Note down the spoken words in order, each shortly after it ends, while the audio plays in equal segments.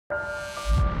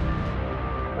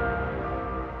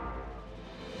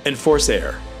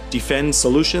EnforceAir, D-Fend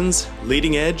Solutions'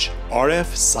 leading-edge, RF,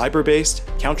 cyber-based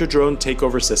counter-drone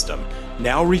takeover system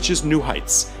now reaches new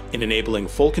heights in enabling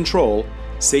full control,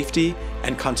 safety,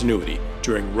 and continuity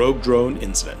during rogue drone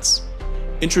incidents.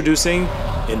 Introducing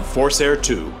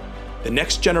EnforceAir2, the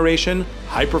next-generation,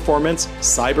 high-performance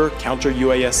cyber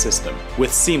counter-UAS system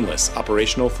with seamless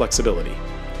operational flexibility.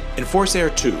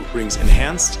 EnforceAir2 brings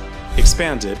enhanced,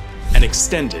 expanded, and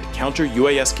extended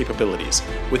counter-UAS capabilities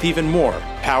with even more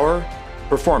power,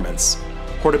 performance,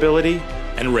 portability,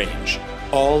 and range,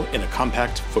 all in a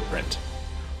compact footprint.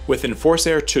 With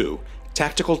EnforceAir2,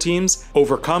 tactical teams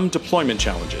overcome deployment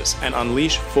challenges and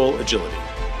unleash full agility.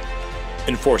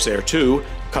 EnforceAir2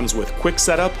 comes with quick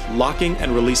setup, locking,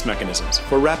 and release mechanisms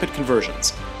for rapid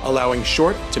conversions, allowing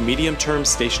short to medium-term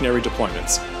stationary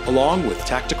deployments, along with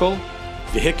tactical,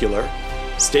 vehicular,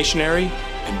 stationary,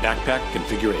 and backpack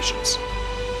configurations.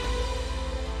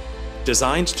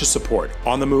 Designed to support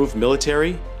on-the-move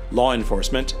military, law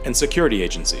enforcement, and security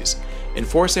agencies,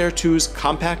 EnforceAir2's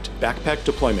compact backpack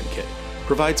deployment kit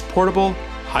provides portable,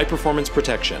 high-performance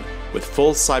protection with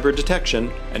full cyber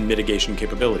detection and mitigation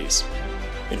capabilities.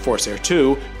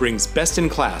 EnforceAir2 brings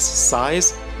best-in-class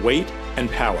size, weight, and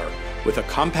power with a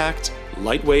compact,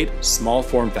 lightweight, small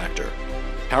form factor,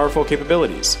 powerful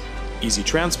capabilities, easy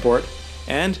transport,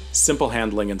 and simple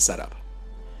handling and setup.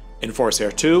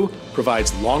 EnforceAir2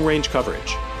 provides long-range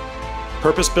coverage.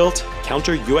 Purpose-built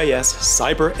counter-UAS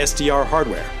cyber SDR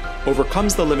hardware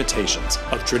overcomes the limitations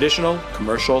of traditional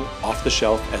commercial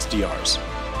off-the-shelf SDRs.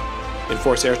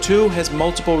 EnforceAir2 has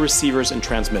multiple receivers and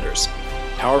transmitters,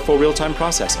 powerful real-time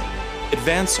processing,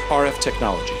 advanced RF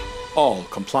technology, all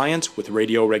compliant with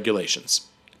radio regulations.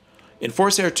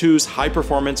 EnforceAir2's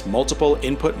high-performance multiple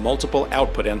input, multiple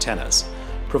output antennas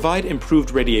provide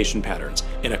improved radiation patterns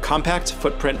in a compact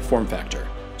footprint form factor,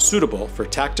 suitable for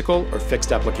tactical or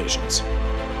fixed applications.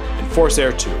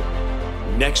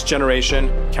 EnforceAir2, next generation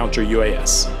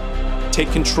counter-UAS. Take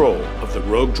control of the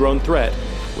rogue drone threat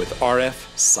with RF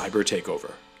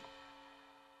Cyber-Takeover.